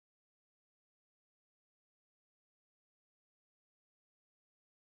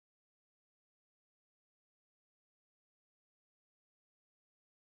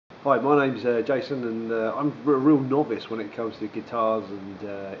Hi, my name's Jason, and I'm a real novice when it comes to guitars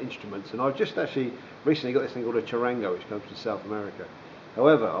and instruments. And I've just actually recently got this thing called a charanga, which comes from South America.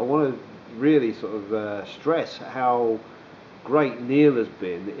 However, I want to really sort of stress how great Neil has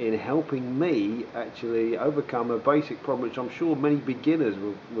been in helping me actually overcome a basic problem, which I'm sure many beginners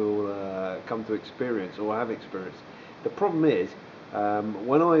will come to experience or have experienced. The problem is,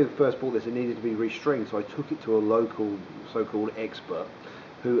 when I first bought this, it needed to be restringed, so I took it to a local so-called expert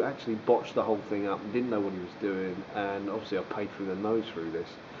who actually botched the whole thing up and didn't know what he was doing, and obviously I paid through the nose through this.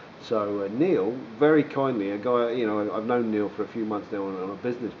 So Neil, very kindly, a guy, I've known Neil for a few months now on a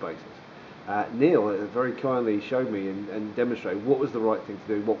business basis. Neil very kindly showed me and demonstrated what was the right thing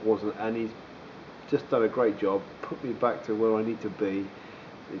to do, what wasn't, and he's just done a great job, put me back to where I need to be.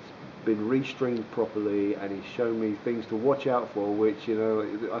 It's been restringed properly, and he's shown me things to watch out for, which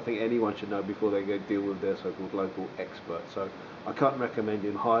I think anyone should know before they go deal with their so-called local expert. So I can't recommend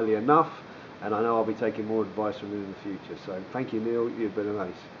him highly enough, and I know I'll be taking more advice from him in the future. So thank you, Neil. You've been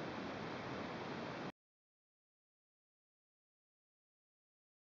amazing.